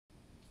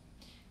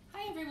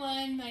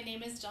everyone, my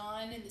name is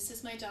Dawn and this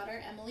is my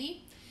daughter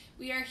Emily.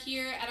 We are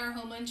here at our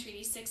home on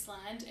Treaty 6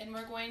 land and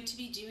we're going to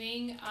be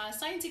doing a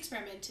science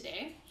experiment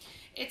today.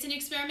 It's an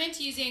experiment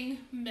using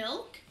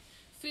milk,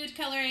 food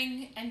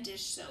coloring, and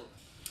dish soap.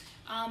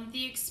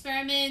 The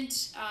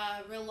experiment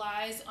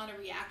relies on a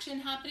reaction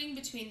happening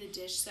between the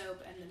dish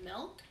soap and the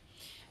milk.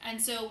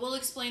 And so we'll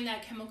explain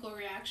that chemical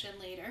reaction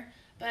later.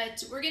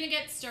 But we're going to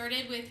get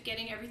started with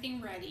getting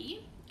everything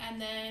ready,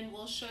 and then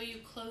we'll show you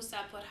close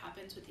up what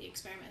happens with the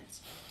experiments.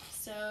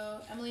 So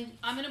Emily,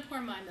 I'm going to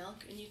pour my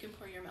milk and you can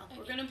pour your milk. Okay.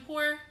 We're going to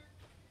pour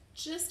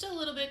just a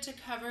little bit to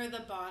cover the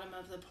bottom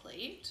of the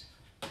plate.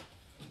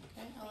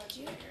 Okay, I'll let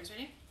you get yours.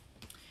 Ready?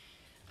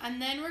 And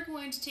then we're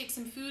going to take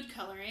some food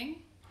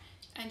coloring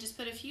and just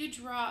put a few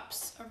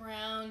drops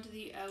around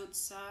the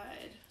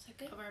outside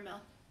of our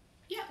milk.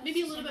 Yeah,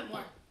 maybe a little bit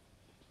more.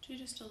 Do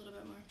just a little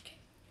bit more. Okay.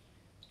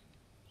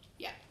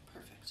 Yeah,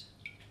 perfect.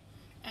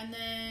 And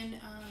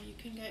then you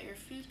can get your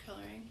food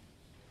coloring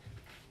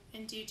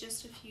and do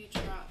just a few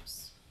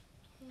drops.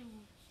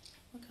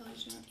 What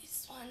colors do you want?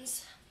 These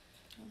ones.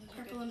 Oh,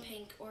 purple and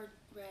pink or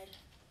red.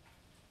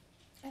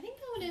 I think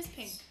that one is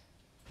pink.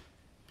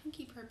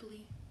 Pinky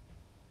purpley.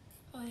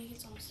 Oh, I think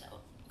it's almost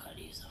out.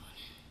 Gotta use that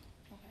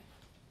one.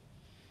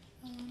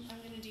 Okay.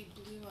 I'm gonna do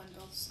blue on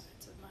both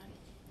sides of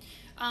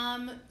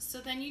mine. So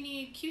then you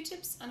need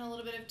Q-tips and a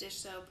little bit of dish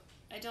soap.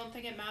 I don't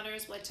think it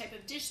matters what type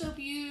of dish soap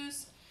you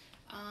use.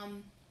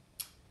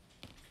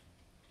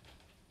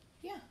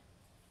 Yeah.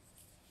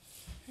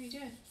 How are you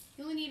doing?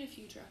 You only need a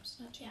few drops,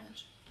 not too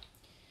much.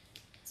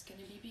 It's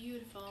gonna be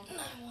beautiful. And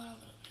I want a little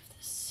bit of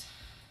this.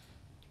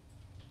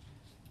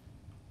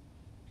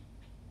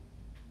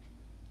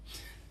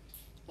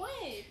 What?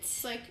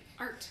 It's like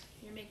art.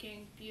 You're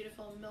making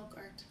beautiful milk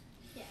art.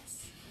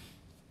 Yes.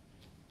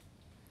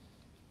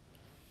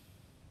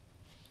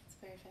 It's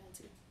very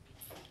fancy.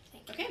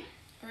 Thank you. Okay,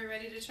 are we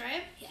ready to try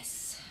it?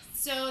 Yes.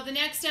 So the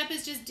next step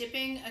is just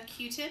dipping a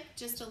Q-tip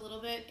just a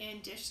little bit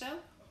in dish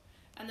soap,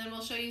 and then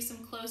we'll show you some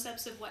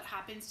close-ups of what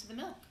happens to the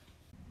milk.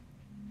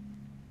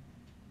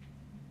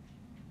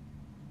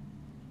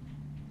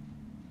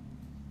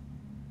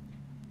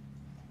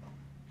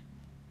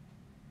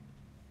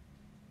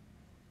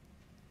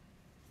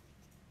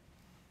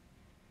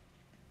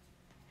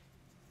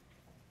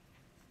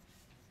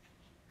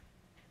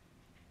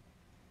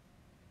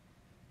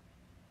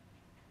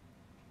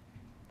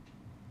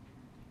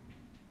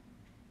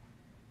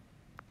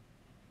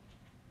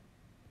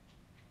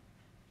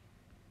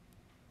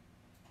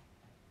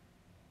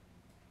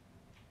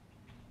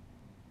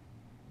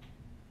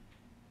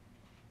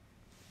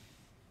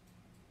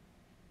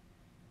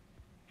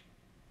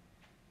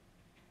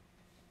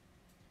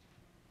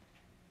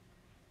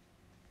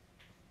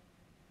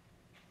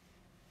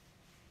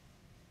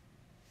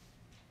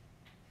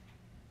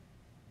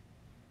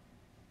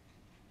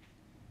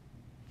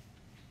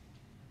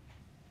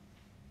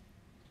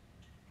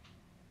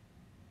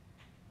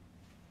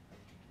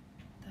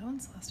 That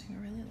one's lasting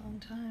a really long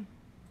time.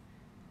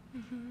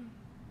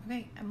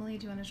 Okay, Emily,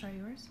 do you want to try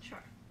yours?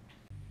 Sure.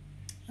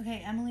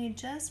 Okay, Emily,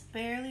 just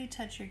barely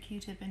touch your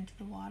Q-tip into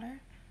the water,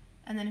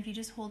 and then if you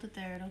just hold it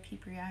there, it'll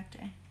keep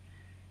reacting.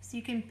 So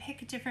you can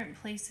pick different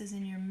places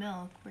in your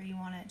milk where you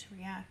want it to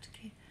react.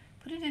 Okay,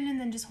 put it in and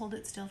then just hold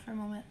it still for a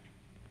moment.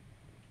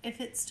 If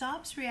it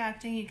stops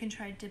reacting, you can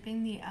try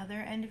dipping the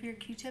other end of your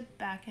Q-tip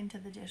back into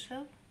the dish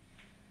soap.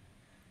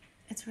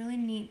 It's really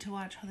neat to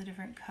watch how the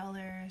different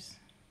colors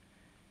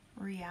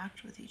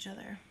react with each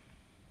other.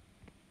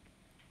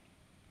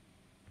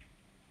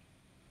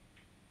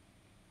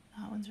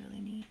 That one's really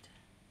neat.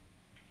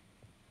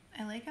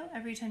 I like how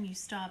every time you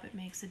stop it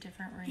makes a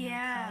different ring of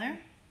color.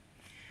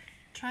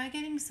 Try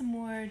getting some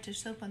more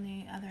dish soap on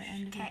the other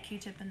end of your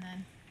Q-tip and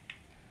then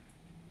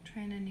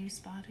try in a new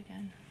spot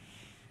again.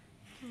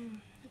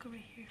 Look over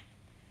here.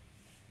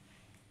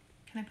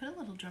 Can I put a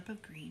little drop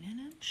of green in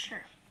it?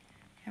 Sure.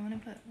 I want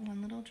to put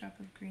one little drop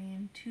of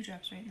green, 2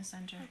 drops right in the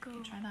center. Okay,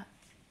 try that.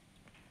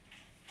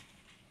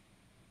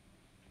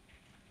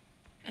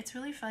 It's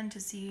really fun to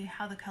see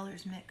how the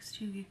colors mix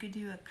too. You could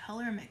do a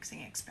color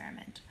mixing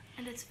experiment.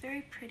 And it's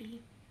very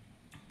pretty.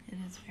 It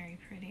is very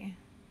pretty.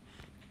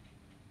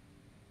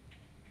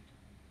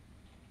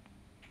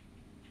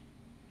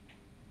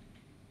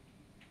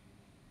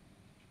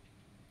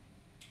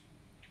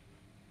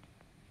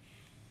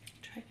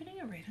 Try putting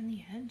it right on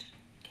the edge.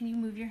 Can you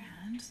move your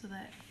hand so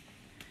that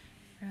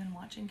everyone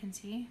watching can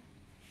see?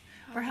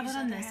 Or how about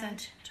on this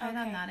edge? Try it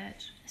on that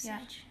edge. This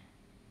edge.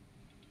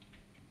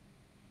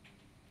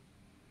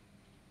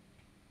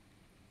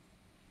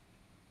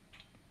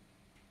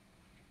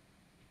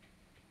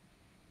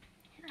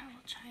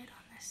 Try it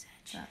on this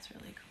edge. That's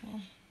really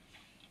cool.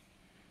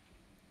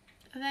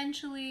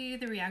 Eventually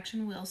the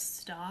reaction will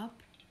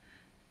stop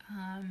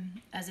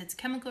as it's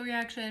chemical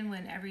reaction.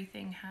 When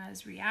everything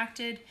has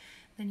reacted,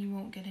 then you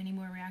won't get any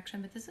more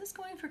reaction, but this is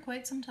going for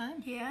quite some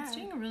time. Yeah. It's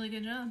doing a really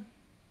good job.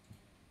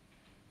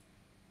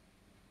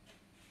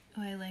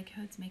 Oh, I like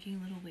how it's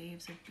making little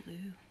waves of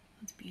blue.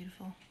 That's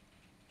beautiful.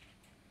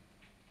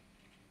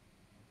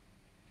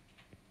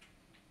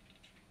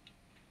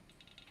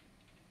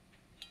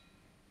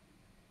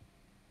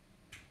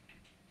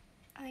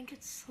 think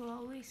it's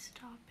slowly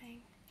stopping.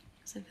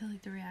 Does it feel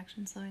like the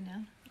reaction's slowing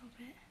down? A little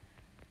bit.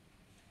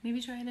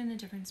 Maybe try it in a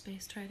different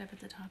space. Try it up at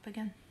the top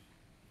again.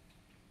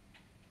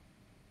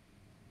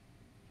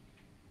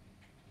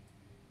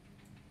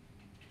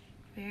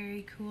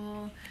 Very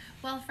cool.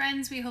 Well,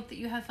 friends, we hope that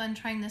you have fun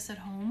trying this at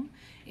home.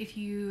 If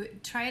you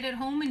try it at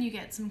home and you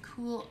get some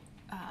cool,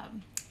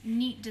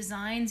 neat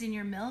designs in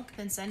your milk,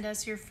 then send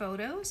us your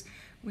photos.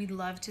 We'd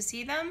love to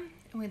see them,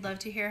 and we'd love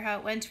to hear how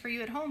it went for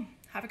you at home.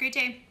 Have a great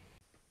day.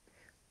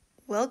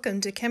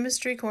 Welcome to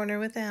Chemistry Corner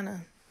with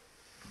Anna.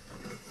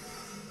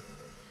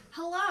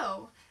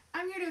 Hello!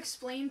 I'm here to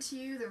explain to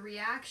you the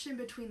reaction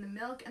between the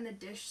milk and the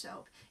dish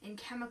soap in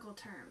chemical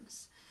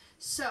terms.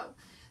 So,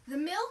 the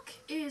milk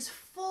is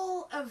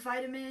full of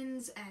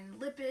vitamins and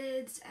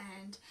lipids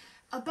and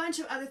a bunch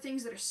of other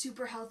things that are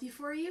super healthy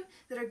for you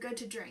that are good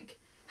to drink.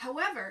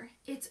 However,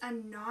 it's a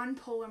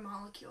non-polar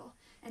molecule,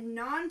 and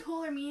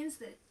non-polar means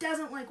that it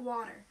doesn't like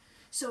water.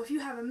 So if you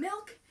have a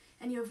milk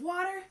and you have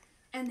water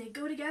and they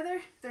go together,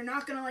 they're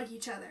not going to like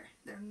each other.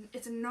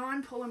 It's a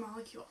non-polar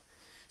molecule.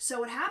 So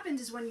what happens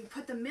is when you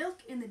put the milk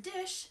in the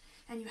dish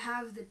and you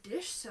have the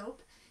dish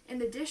soap, in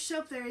the dish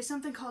soap there is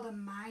something called a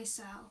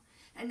micelle.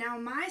 And now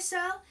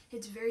micelle,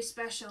 it's very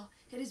special.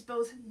 It is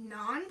both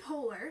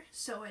non-polar,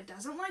 so it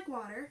doesn't like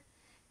water,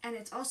 and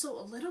it's also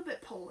a little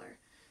bit polar.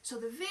 So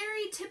the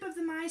very tip of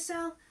the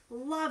micelle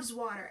loves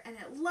water, and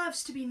it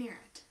loves to be near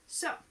it.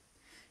 So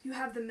you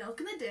have the milk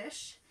in the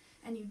dish,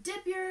 and you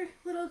dip your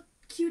little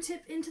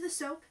Q-tip into the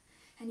soap,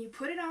 and you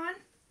put it on.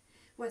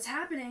 What's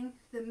happening,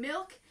 the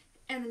milk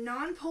and the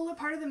non-polar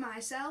part of the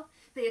micelle,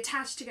 they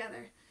attach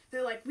together.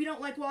 They're like, we don't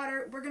like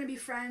water, we're going to be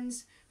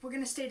friends, we're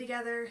going to stay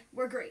together,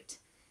 we're great.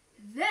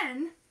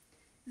 Then,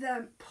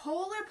 the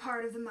polar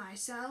part of the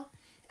micelle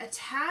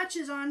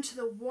attaches onto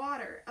the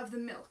water of the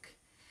milk.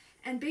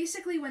 And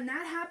basically when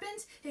that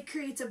happens, it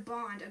creates a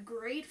bond, a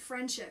great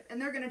friendship,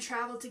 and they're going to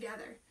travel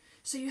together.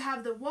 So you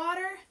have the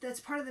water that's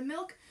part of the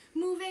milk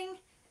moving,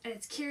 and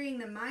it's carrying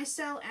the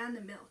micelle and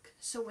the milk.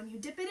 So when you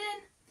dip it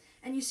in,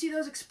 and you see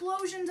those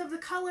explosions of the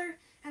color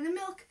and the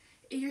milk,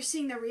 you're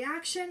seeing the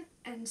reaction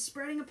and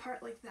spreading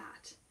apart like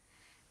that.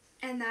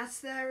 And that's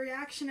the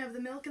reaction of the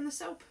milk and the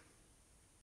soap.